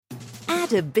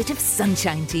Add a bit of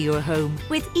sunshine to your home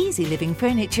with Easy Living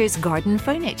Furniture's garden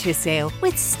furniture sale.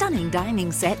 With stunning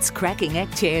dining sets, cracking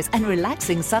egg chairs and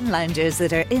relaxing sun loungers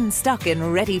that are in stock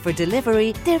and ready for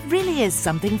delivery, there really is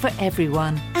something for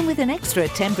everyone. And with an extra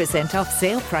 10% off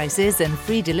sale prices and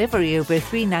free delivery over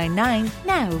 $3.99,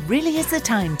 now really is the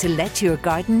time to let your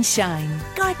garden shine.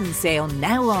 Garden sale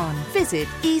now on. Visit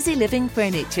Easy Living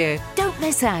Furniture. Don't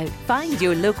miss out. Find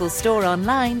your local store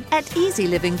online at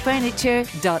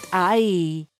easylivingfurniture.ie.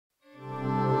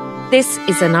 This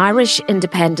is an Irish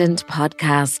Independent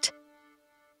podcast.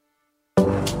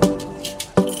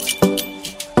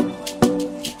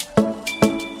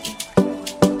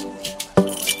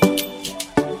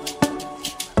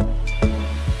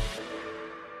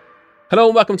 Hello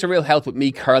and welcome to Real Health with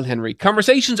me, Carl Henry.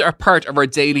 Conversations are part of our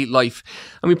daily life,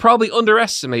 and we probably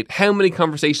underestimate how many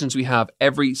conversations we have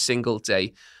every single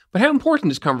day. But how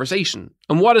important is conversation?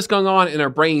 And what is going on in our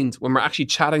brains when we're actually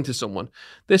chatting to someone?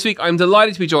 This week, I'm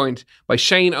delighted to be joined by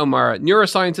Shane O'Mara,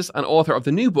 neuroscientist and author of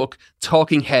the new book,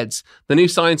 Talking Heads, the new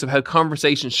science of how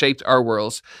conversation shaped our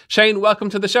worlds. Shane, welcome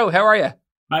to the show. How are you?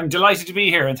 I'm delighted to be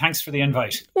here, and thanks for the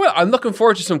invite. Well, I'm looking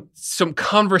forward to some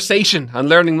conversation and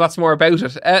learning lots more about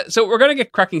it. So we're going to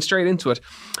get cracking straight into it.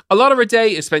 A lot of our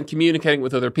day is spent communicating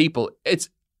with other people. It's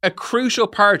a crucial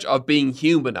part of being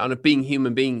human and of being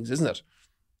human beings, isn't it?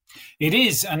 It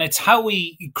is, and it's how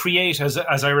we create, as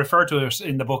I refer to it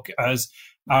in the book, as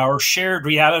our shared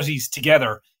realities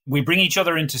together. We bring each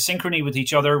other into synchrony with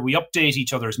each other. We update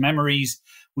each other's memories.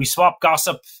 We swap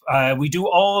gossip. We do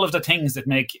all of the things that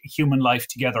make human life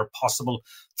together possible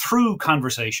through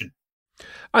conversation.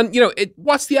 And,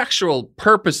 what's the actual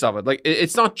purpose of it? Like,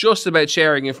 it's not just about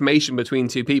sharing information between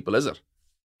two people, is it?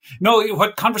 No,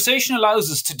 what conversation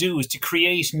allows us to do is to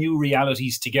create new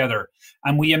realities together.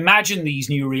 And we imagine these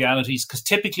new realities because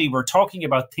typically we're talking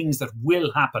about things that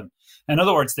will happen. In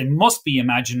other words, they must be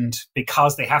imagined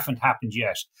because they haven't happened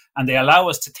yet. And they allow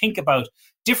us to think about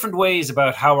different ways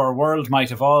about how our world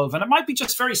might evolve. And it might be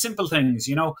just very simple things.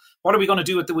 What are we going to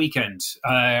do at the weekend?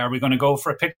 Are we going to go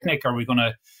for a picnic?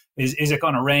 Is it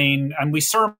going to rain? And we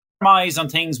surmise on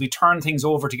things. We turn things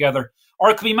over together. Or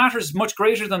it could be matters much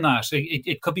greater than that.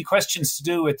 It could be questions to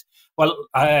do with,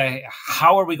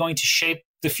 how are we going to shape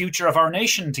the future of our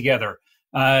nation together?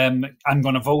 I'm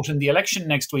going to vote in the election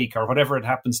next week, or whatever it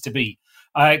happens to be.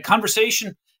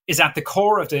 Conversation is at the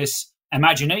core of this.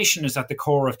 Imagination is at the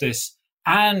core of this.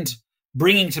 And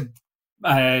bringing to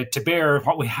bear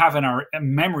what we have in our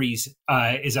memories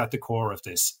is at the core of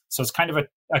this. So it's kind of a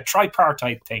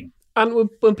tripartite thing. And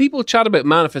when people chat about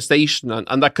manifestation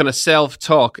and that kind of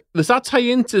self-talk, does that tie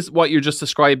into what you're just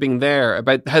describing there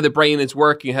about how the brain is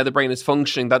working, how the brain is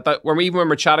functioning, that when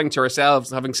we're chatting to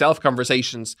ourselves and having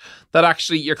self-conversations, that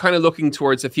actually you're kind of looking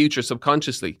towards the future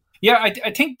subconsciously? Yeah, I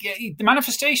think the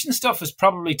manifestation stuff is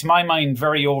probably, to my mind,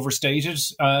 very overstated.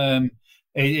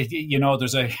 There's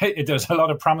a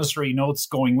lot of promissory notes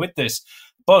going with this.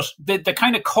 But the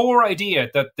kind of core idea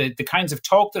that the kinds of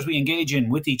talk that we engage in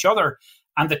with each other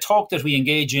and the talk that we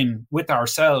engage in with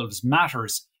ourselves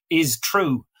matters is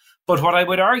true. But what I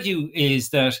would argue is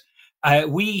that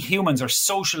we humans are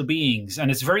social beings, and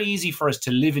it's very easy for us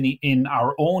to live in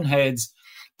our own heads,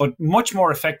 but much more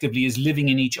effectively is living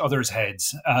in each other's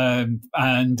heads.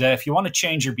 And if you want to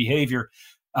change your behavior,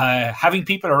 having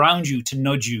people around you to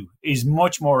nudge you is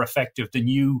much more effective than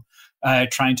you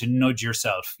trying to nudge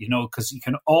yourself, because you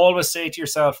can always say to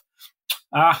yourself,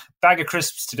 bag of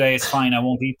crisps today, it's fine, I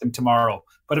won't eat them tomorrow.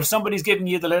 But if somebody's giving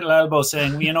you the little elbow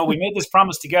saying, we made this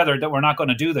promise together that we're not going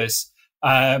to do this,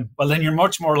 well, then you're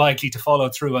much more likely to follow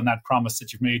through on that promise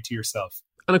that you've made to yourself.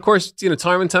 And of course,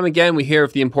 time and time again, we hear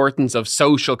of the importance of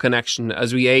social connection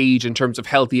as we age in terms of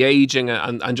healthy aging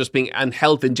and just being and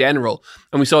health in general.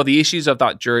 And we saw the issues of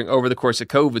that over the course of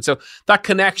COVID. So that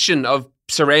connection of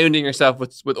surrounding yourself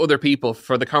with other people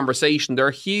for the conversation, there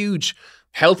are huge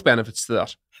health benefits to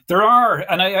that. There are,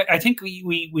 and I think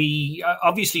we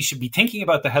obviously should be thinking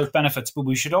about the health benefits, but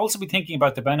we should also be thinking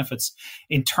about the benefits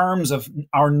in terms of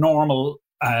our normal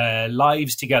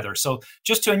lives together. So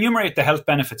just to enumerate the health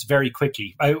benefits very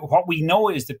quickly, what we know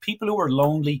is that people who are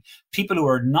lonely, people who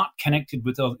are not connected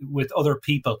with other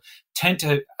people tend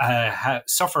to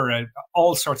suffer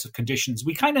all sorts of conditions.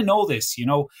 We kind of know this,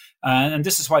 and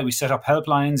this is why we set up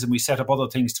helplines and we set up other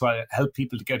things to help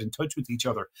people to get in touch with each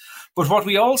other. But what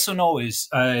we also know is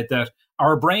that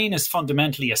our brain is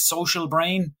fundamentally a social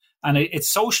brain. And it's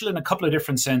social in a couple of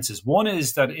different senses. One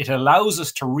is that it allows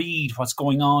us to read what's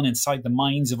going on inside the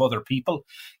minds of other people.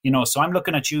 So I'm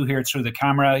looking at you here through the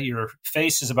camera. Your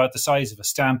face is about the size of a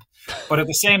stamp. But at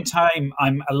the same time,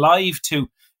 I'm alive to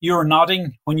you're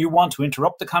nodding when you want to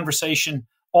interrupt the conversation,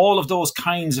 all of those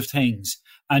kinds of things.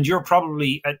 And you're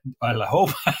probably, well, I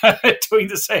hope, doing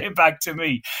the same back to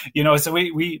me. So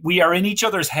we are in each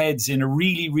other's heads in a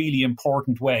really, really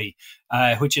important way,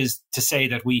 which is to say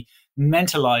that we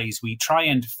mentalize, we try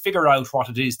and figure out what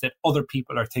it is that other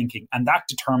people are thinking, and that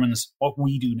determines what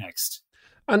we do next.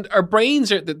 And our brains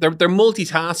they're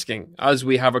multitasking as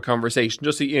we have a conversation.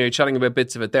 Just chatting about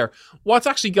bits of it there. What's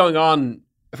actually going on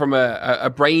from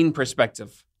a brain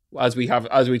perspective as we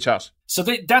chat? So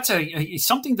that's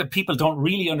something that people don't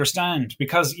really understand,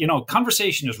 because,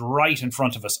 conversation is right in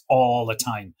front of us all the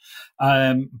time.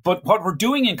 But what we're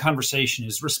doing in conversation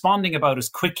is responding about as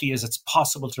quickly as it's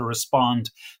possible to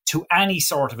respond to any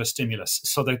sort of a stimulus.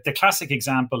 So the classic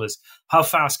example is, how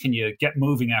fast can you get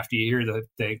moving after you hear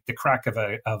the crack of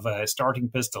a starting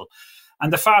pistol?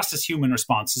 And the fastest human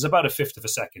response is about 1/5 of a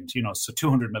second, so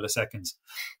 200 milliseconds.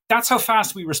 That's how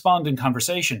fast we respond in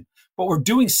conversation. But we're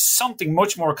doing something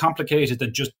much more complicated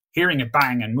than just hearing a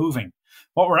bang and moving.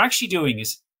 What we're actually doing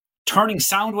is turning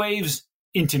sound waves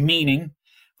into meaning.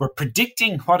 We're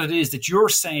predicting what it is that you're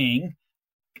saying,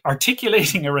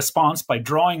 articulating a response by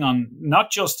drawing on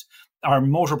not just our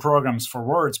motor programs for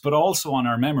words, but also on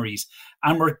our memories.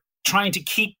 And we're trying to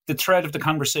keep the thread of the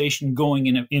conversation going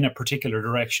in a particular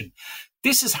direction.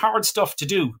 This is hard stuff to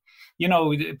do.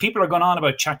 People are going on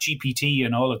about ChatGPT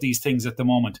and all of these things at the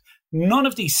moment. None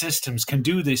of these systems can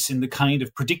do this in the kind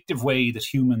of predictive way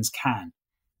that humans can.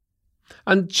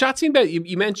 And chatting about,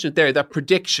 you mentioned it there, that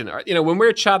prediction. When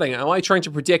we're chatting, am I trying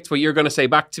to predict what you're going to say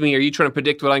back to me? Are you trying to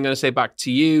predict what I'm going to say back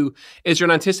to you? Is there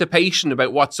an anticipation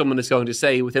about what someone is going to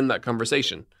say within that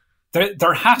conversation?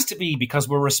 There has to be, because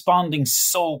we're responding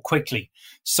so quickly.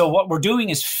 So what we're doing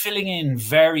is filling in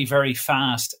very, very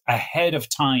fast ahead of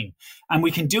time. And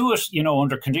we can do it,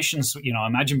 under conditions,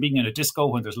 imagine being in a disco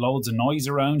when there's loads of noise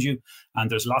around you and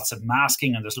there's lots of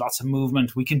masking and there's lots of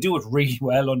movement. We can do it really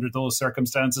well under those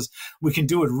circumstances. We can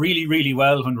do it really, really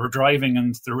well when we're driving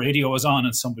and the radio is on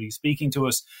and somebody's speaking to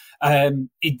us.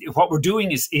 What we're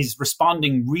doing is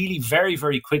responding really very,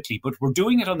 very quickly, but we're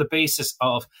doing it on the basis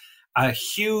of a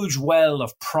huge well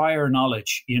of prior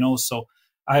knowledge, so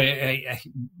by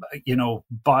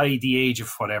the age of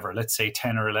whatever, let's say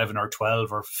 10 or 11 or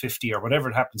 12 or 50 or whatever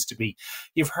it happens to be,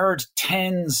 you've heard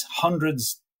tens,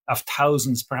 hundreds of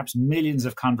thousands, perhaps millions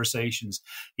of conversations.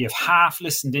 You've half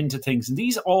listened into things, and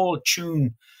these all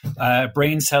tune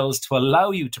brain cells to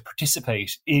allow you to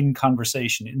participate in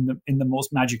conversation in the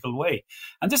most magical way.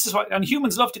 And this is why, and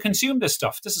humans love to consume this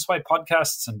stuff. This is why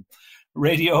podcasts and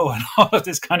radio and all of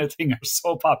this kind of thing are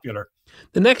so popular.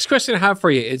 The next question I have for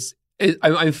you is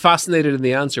I'm fascinated in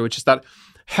the answer, which is that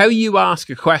how you ask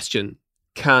a question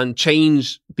can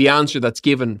change the answer that's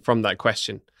given from that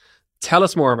question. Tell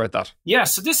us more about that. Yeah,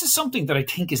 so this is something that I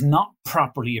think is not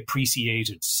properly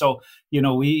appreciated. So,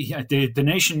 the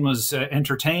nation was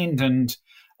entertained and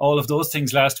all of those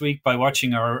things last week by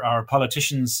watching our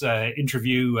politicians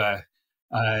interview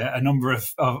a number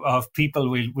of people.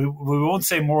 We won't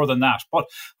say more than that. But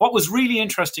what was really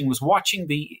interesting was watching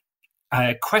the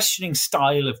questioning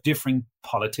style of differing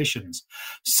politicians.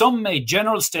 Some made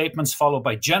general statements followed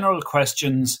by general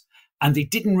questions, and they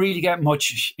didn't really get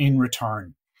much in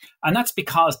return. And that's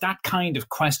because that kind of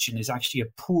question is actually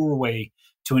a poor way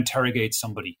to interrogate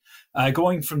somebody.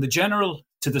 Going from the general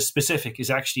to the specific is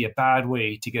actually a bad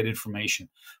way to get information.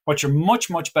 What you're much,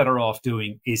 much better off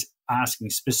doing is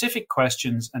asking specific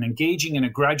questions and engaging in a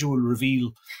gradual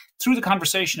reveal through the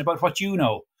conversation about what you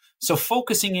know. So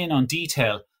focusing in on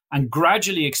detail and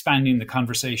gradually expanding the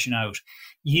conversation out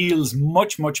yields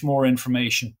much, much more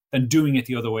information than doing it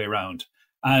the other way around.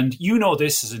 And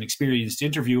this as an experienced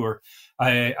interviewer.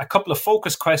 A couple of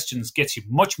focus questions gets you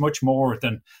much, much more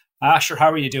than, Asher, how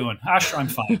are you doing? Asher, I'm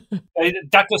fine.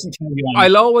 That doesn't tell you anything.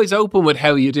 I'll always open with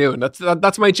how you doing.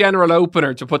 That's my general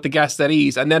opener to put the guest at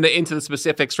ease, and then into the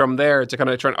specifics from there to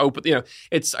kind of try and open.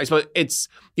 I suppose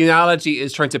the analogy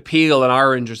is trying to peel an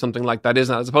orange or something like that,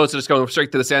 isn't it? As opposed to just going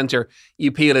straight to the center,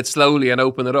 you peel it slowly and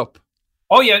open it up.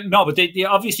 Oh, yeah, no, but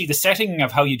obviously the setting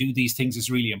of how you do these things is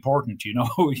really important.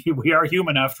 We are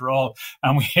human after all,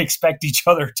 and we expect each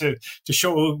other to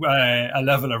show a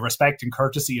level of respect and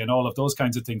courtesy and all of those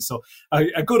kinds of things. So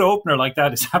a good opener like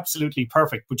that is absolutely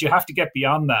perfect, but you have to get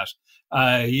beyond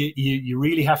that. You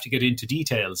really have to get into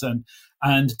details.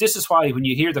 And this is why when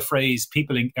you hear the phrase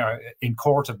people in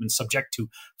court have been subject to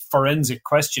forensic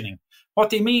questioning, what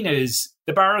they mean is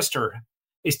the barrister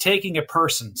is taking a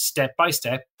person step by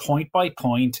step, point by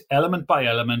point, element by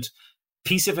element,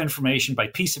 piece of information by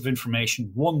piece of information,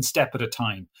 one step at a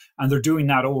time. And they're doing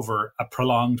that over a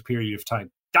prolonged period of time.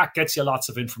 That gets you lots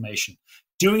of information.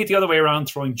 Doing it the other way around,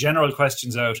 throwing general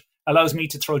questions out, allows me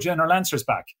to throw general answers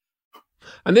back.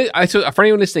 And then, for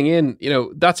anyone listening in,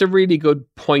 that's a really good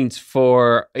point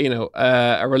for,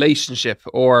 a relationship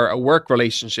or a work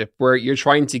relationship where you're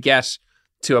trying to get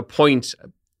to a point,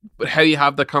 but how you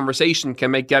have the conversation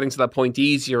can make getting to that point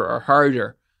easier or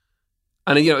harder.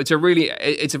 And,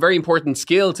 it's a very important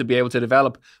skill to be able to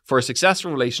develop for a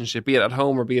successful relationship, be it at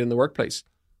home or be it in the workplace.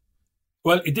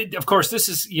 Well, of course, this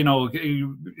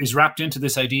is wrapped into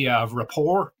this idea of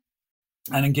rapport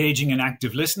and engaging in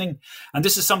active listening. And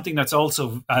this is something that's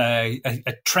also a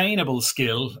trainable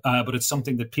skill, but it's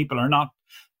something that people are not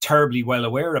terribly well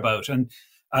aware about. And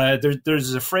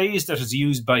there's a phrase that is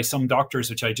used by some doctors,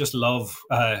 which I just love,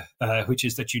 which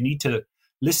is that you need to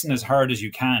listen as hard as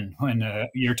you can when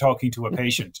you're talking to a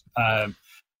patient.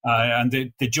 And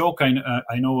the joke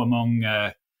I know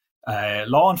among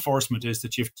law enforcement is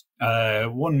that you've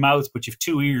one mouth, but you've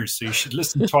two ears, so you should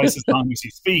listen twice as long as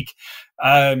you speak.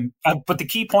 But the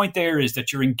key point there is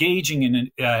that you're engaging in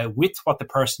with what the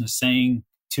person is saying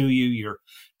to you. You're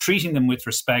treating them with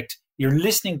respect. You're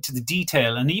listening to the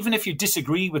detail. And even if you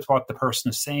disagree with what the person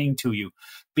is saying to you,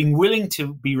 being willing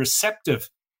to be receptive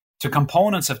to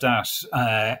components of that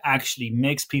actually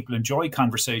makes people enjoy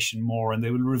conversation more, and they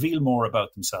will reveal more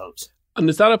about themselves. And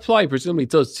does that apply, presumably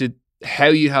it does, to how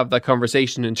you have that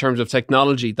conversation in terms of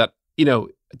technology, that,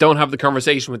 don't have the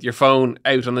conversation with your phone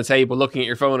out on the table, looking at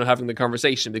your phone and having the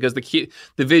conversation, because the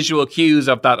visual cues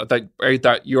of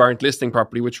that you aren't listening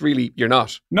properly, which really you're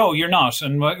not. No, you're not.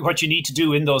 And what you need to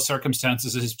do in those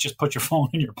circumstances is just put your phone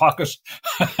in your pocket,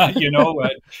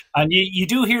 and you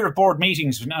do hear of board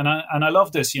meetings, and I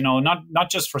love this, not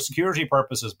just for security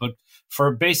purposes, but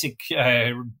for basic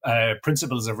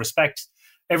principles of respect.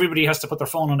 Everybody has to put their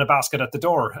phone in a basket at the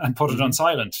door and put it on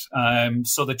silent,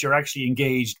 so that you're actually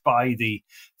engaged by the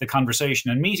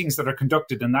conversation. And meetings that are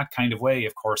conducted in that kind of way,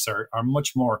 of course, are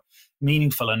much more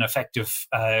meaningful and effective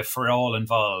for all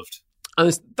involved.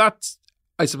 And that's,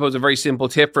 I suppose, a very simple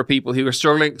tip for people who are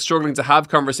struggling to have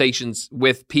conversations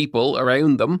with people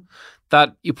around them,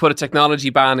 that you put a technology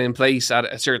ban in place at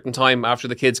a certain time after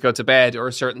the kids go to bed, or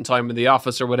a certain time in the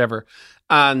office or whatever.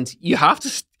 And you have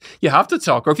to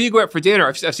talk. Or if you go out for dinner,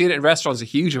 I've seen it in restaurants a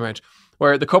huge amount,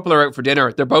 where the couple are out for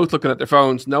dinner, they're both looking at their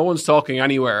phones, no one's talking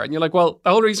anywhere. And you're like, well, the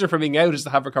whole reason for being out is to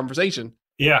have a conversation.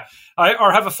 Yeah,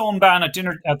 or have a phone ban at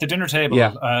the dinner table,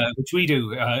 which we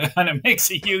do, and it makes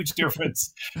a huge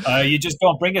difference. You just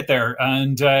don't bring it there,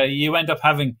 and you end up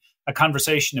having a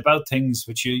conversation about things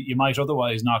which you might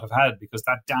otherwise not have had, because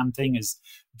that damn thing is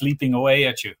bleeping away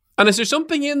at you. And is there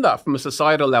something in that from a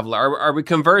societal level? Are we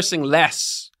conversing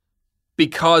less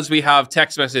because we have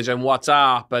text message and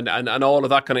WhatsApp and all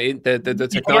of that kind of the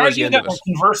technology end of it?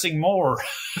 We're conversing more,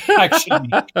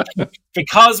 actually,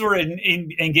 because we're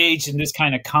engaged in this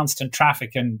kind of constant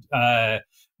traffic, and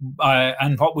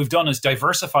what we've done is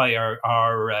diversify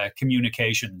our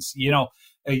communications.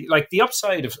 Like the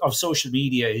upside of social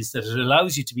media is that it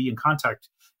allows you to be in contact,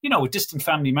 with distant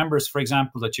family members, for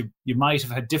example, that you might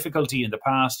have had difficulty in the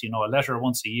past, a letter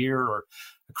once a year or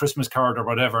a Christmas card or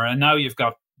whatever. And now you've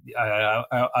got,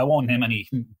 I won't name any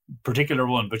particular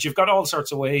one, but you've got all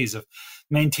sorts of ways of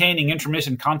maintaining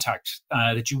intermittent contact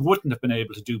that you wouldn't have been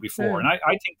able to do before. And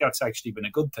I think that's actually been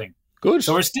a good thing. Good.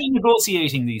 So we're still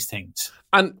negotiating these things.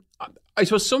 And I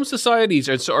suppose some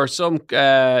societies or some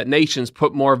nations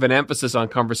put more of an emphasis on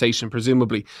conversation,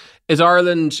 presumably. Is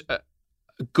Ireland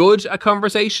good at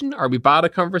conversation? Are we bad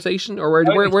at conversation? Or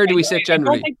where do we sit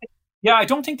generally? I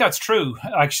don't think that's true,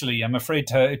 actually. I'm afraid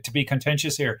to be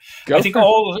contentious here. I think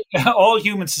all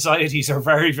human societies are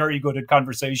very, very good at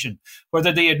conversation.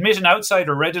 Whether they admit an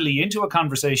outsider readily into a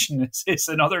conversation is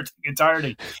another thing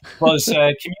entirely. But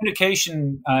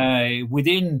communication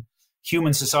within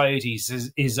human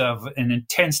societies is of an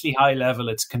intensely high level.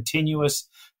 It's continuous.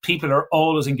 People are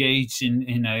always engaged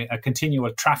in a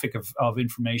continual traffic of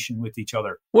information with each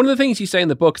other. One of the things you say in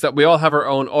the book is that we all have our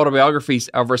own autobiographies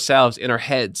of ourselves in our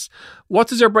heads. What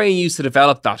does our brain use to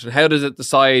develop that, and how does it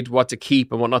decide what to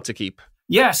keep and what not to keep?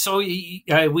 Yeah, so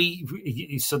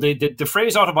the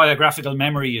phrase autobiographical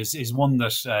memory is one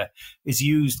that is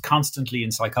used constantly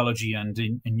in psychology and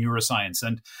in neuroscience,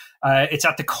 and it's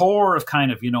at the core of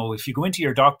kind of, if you go into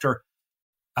your doctor,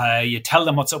 you tell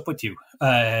them what's up with you.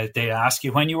 They ask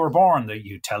you when you were born, that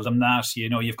you tell them that.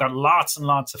 You've got lots and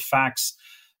lots of facts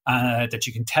that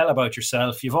you can tell about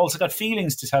yourself. You've also got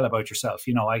feelings to tell about yourself.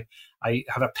 I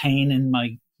have a pain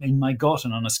in my gut,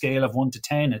 and on a scale of 1 to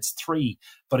 10, it's 3,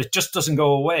 but it just doesn't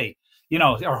go away,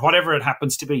 or whatever it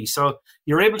happens to be. So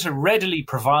you're able to readily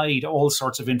provide all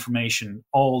sorts of information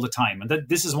all the time. And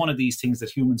this is one of these things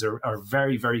that humans are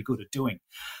very, very good at doing.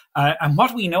 And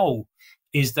what we know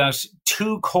is that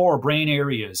two core brain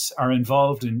areas are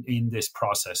involved in this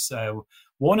process.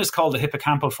 One is called the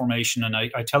hippocampal formation, and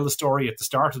I tell the story at the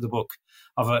start of the book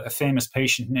of a famous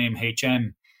patient named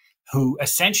HM who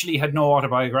essentially had no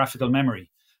autobiographical memory.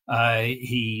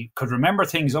 He could remember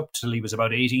things up till he was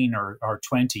about 18 or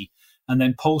 20, and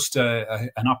then post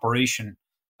an operation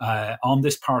on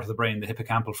this part of the brain, the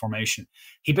hippocampal formation,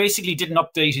 he basically didn't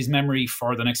update his memory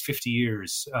for the next 50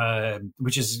 years,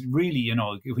 which is really,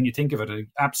 when you think of it,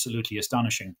 absolutely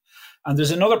astonishing. And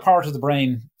there's another part of the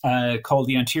brain called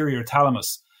the anterior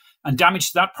thalamus, and damage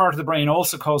to that part of the brain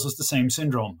also causes the same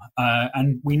syndrome.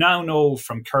 And we now know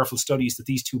from careful studies that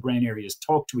these two brain areas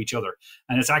talk to each other,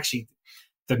 and it's actually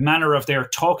the manner of their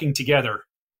talking together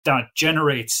that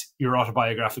generates your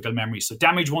autobiographical memory. So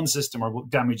damage one system or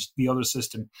damage the other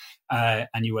system,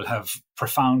 and you will have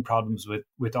profound problems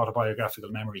with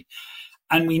autobiographical memory.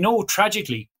 And we know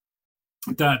tragically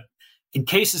that in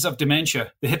cases of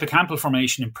dementia, the hippocampal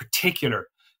formation in particular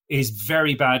is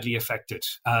very badly affected.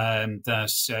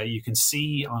 That you can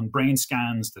see on brain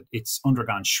scans that it's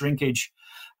undergone shrinkage,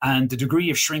 and the degree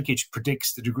of shrinkage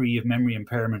predicts the degree of memory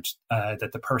impairment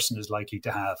that the person is likely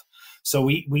to have. So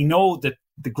we know that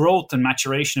the growth and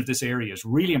maturation of this area is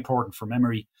really important for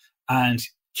memory, and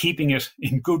keeping it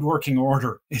in good working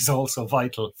order is also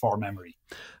vital for memory.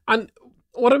 And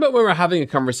what about when we're having a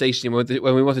conversation, when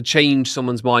we want to change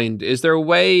someone's mind? Is there a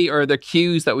way or are there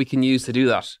cues that we can use to do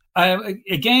that?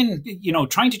 Again,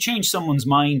 trying to change someone's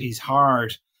mind is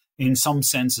hard in some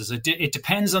senses. It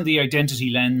depends on the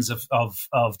identity lens of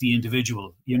the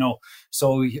individual,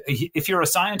 So if you're a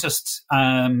scientist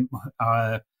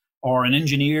or an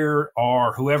engineer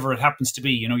or whoever it happens to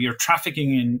be, you're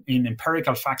trafficking in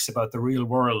empirical facts about the real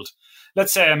world.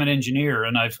 Let's say I'm an engineer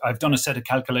and I've done a set of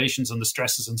calculations on the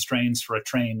stresses and strains for a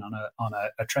train on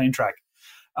a train track,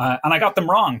 and I got them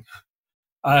wrong.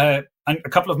 And a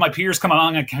couple of my peers come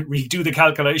along and can redo the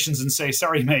calculations and say,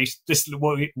 sorry, mate, this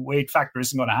weight factor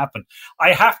isn't going to happen.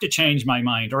 I have to change my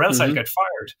mind or else I'll get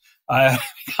fired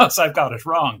because I've got it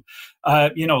wrong.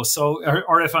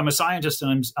 Or if I'm a scientist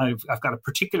and I've got a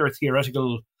particular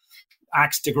theoretical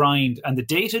axe to grind and the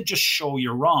data just show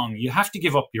you're wrong, you have to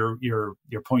give up your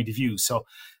point of view. So,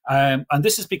 and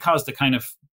this is because the kind of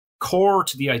core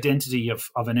to the identity of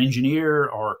an engineer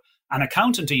or an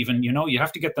accountant even, you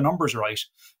have to get the numbers right,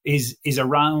 is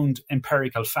around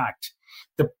empirical fact.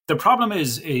 The problem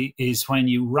is when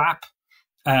you wrap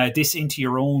this into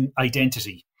your own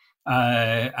identity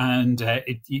and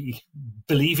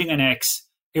believing in X,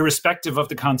 irrespective of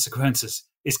the consequences,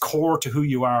 is core to who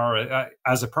you are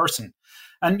as a person.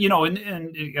 And,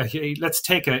 let's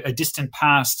take a distant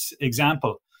past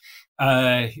example.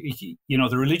 The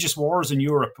religious wars in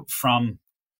Europe from,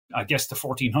 I guess, the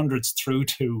 1400s through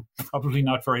to probably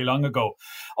not very long ago,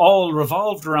 all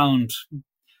revolved around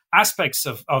aspects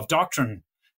of doctrine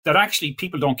that actually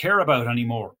people don't care about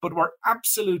anymore, but were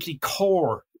absolutely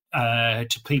core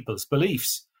to people's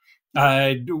beliefs.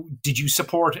 Did you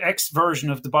support X version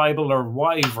of the Bible or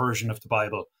Y version of the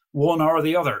Bible, one or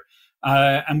the other?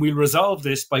 And we'll resolve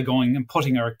this by going and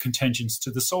putting our contentions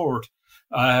to the sword.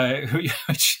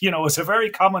 Which, is a very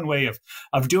common way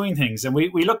of doing things. And we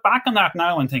look back on that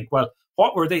now and think, well,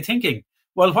 what were they thinking?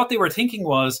 Well, what they were thinking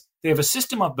was they have a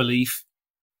system of belief.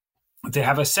 They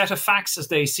have a set of facts as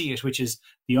they see it, which is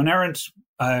the inerrant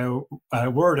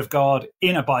word of God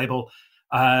in a Bible.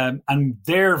 And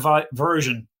their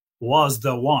version was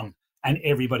the one and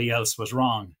everybody else was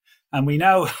wrong. And we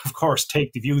now, of course,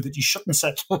 take the view that you shouldn't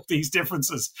settle up these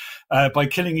differences by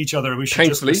killing each other. We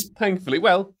should Thankfully.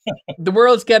 Well, the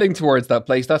world's getting towards that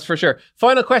place, that's for sure.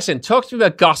 Final question. Talk to me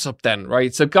about gossip then,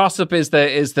 right? So gossip is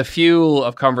the fuel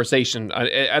of conversation.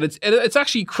 And it's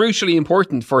actually crucially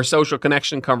important for social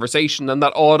connection, conversation, and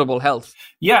that audible health.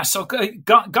 Yeah, so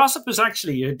gossip is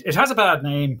actually, it has a bad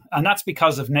name, and that's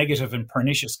because of negative and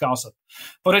pernicious gossip.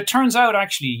 But it turns out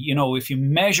actually, if you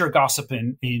measure gossip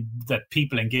in that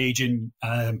people engage in,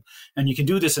 and you can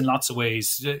do this in lots of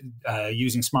ways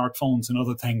using smartphones and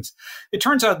other things, it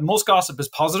turns out most gossip is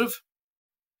positive.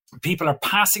 People are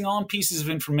passing on pieces of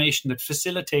information that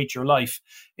facilitate your life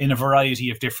in a variety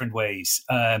of different ways.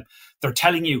 They're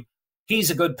telling you,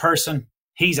 he's a good person,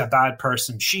 he's a bad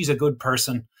person, she's a good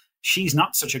person, she's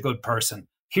not such a good person.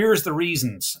 Here's the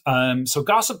reasons. So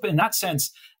gossip in that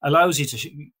sense allows you to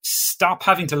stop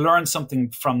having to learn something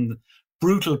from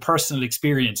brutal personal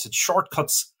experience. It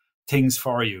shortcuts things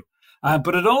for you.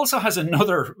 But it also has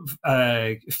another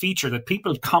feature that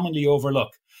people commonly overlook.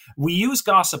 We use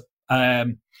gossip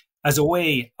as a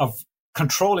way of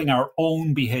controlling our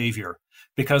own behavior,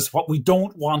 because what we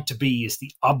don't want to be is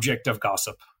the object of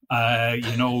gossip.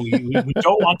 We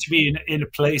don't want to be in a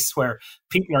place where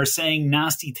people are saying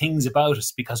nasty things about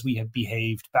us because we have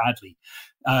behaved badly.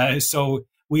 So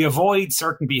we avoid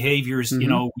certain behaviors. We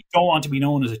don't want to be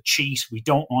known as a cheat. We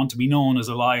don't want to be known as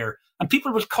a liar. And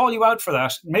people will call you out for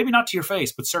that. Maybe not to your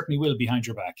face, but certainly will behind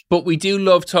your back. But we do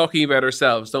love talking about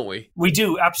ourselves, don't we? We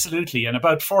do, absolutely. And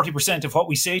about 40% of what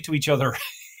we say to each other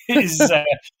is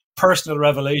personal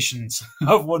revelations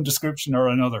of one description or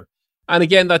another. And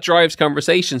again, that drives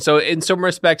conversation. So in some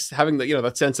respects, having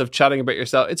that sense of chatting about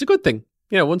yourself, it's a good thing.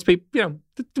 Once people,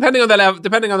 depending on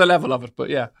the level of it, but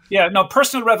yeah. Yeah, no,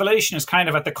 personal revelation is kind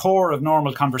of at the core of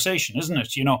normal conversation, isn't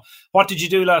it? What did you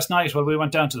do last night? Well, we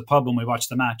went down to the pub and we watched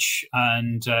the match,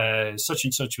 and such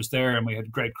and such was there and we had a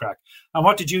great crack. And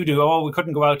what did you do? Oh, we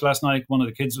couldn't go out last night. One of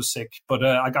the kids was sick, but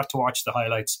I got to watch the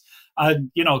highlights.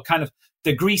 And, kind of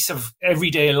the grease of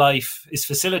everyday life is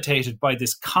facilitated by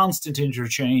this constant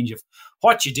interchange of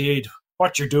what you did,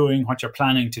 what you're doing, what you're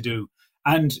planning to do.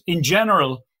 And in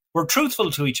general, we're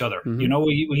truthful to each other.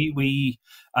 We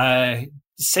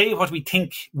say what we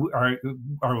think or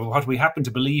what we happen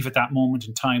to believe at that moment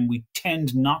in time. We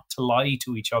tend not to lie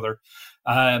to each other.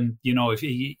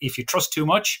 If you trust too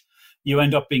much, you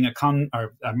end up being a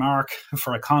mark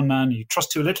for a con man. You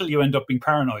trust too little, you end up being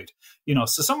paranoid.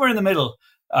 So somewhere in the middle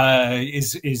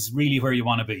is really where you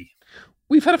want to be.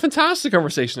 We've had a fantastic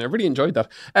conversation. I really enjoyed that.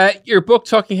 Your book,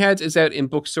 Talking Heads, is out in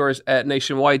bookstores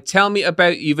nationwide. Tell me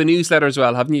about, you have a newsletter as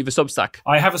well, haven't you? You have a Substack.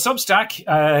 I have a Substack.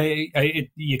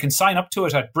 You can sign up to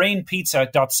it at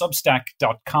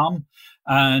brainpizza.substack.com.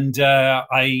 And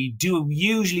I do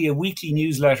usually a weekly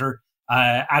newsletter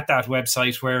at that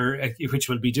website which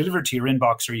will be delivered to your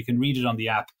inbox, or you can read it on the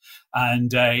app.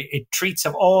 And it treats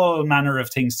of all manner of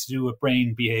things to do with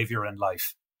brain, behavior and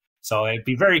life. So I'd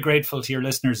be very grateful to your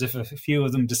listeners if a few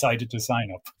of them decided to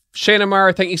sign up. Shane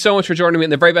O'Meara, thank you so much for joining me,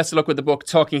 and the very best of luck with the book,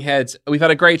 Talking Heads. We've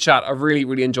had a great chat. I've really,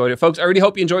 really enjoyed it. Folks, I really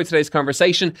hope you enjoyed today's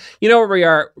conversation. You know where we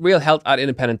are,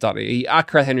 realhealth@independent.ie, at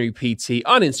Carl Henry PT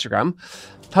on Instagram.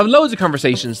 Have loads of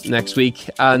conversations next week,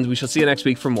 and we shall see you next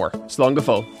week for more. Slán go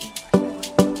fóill.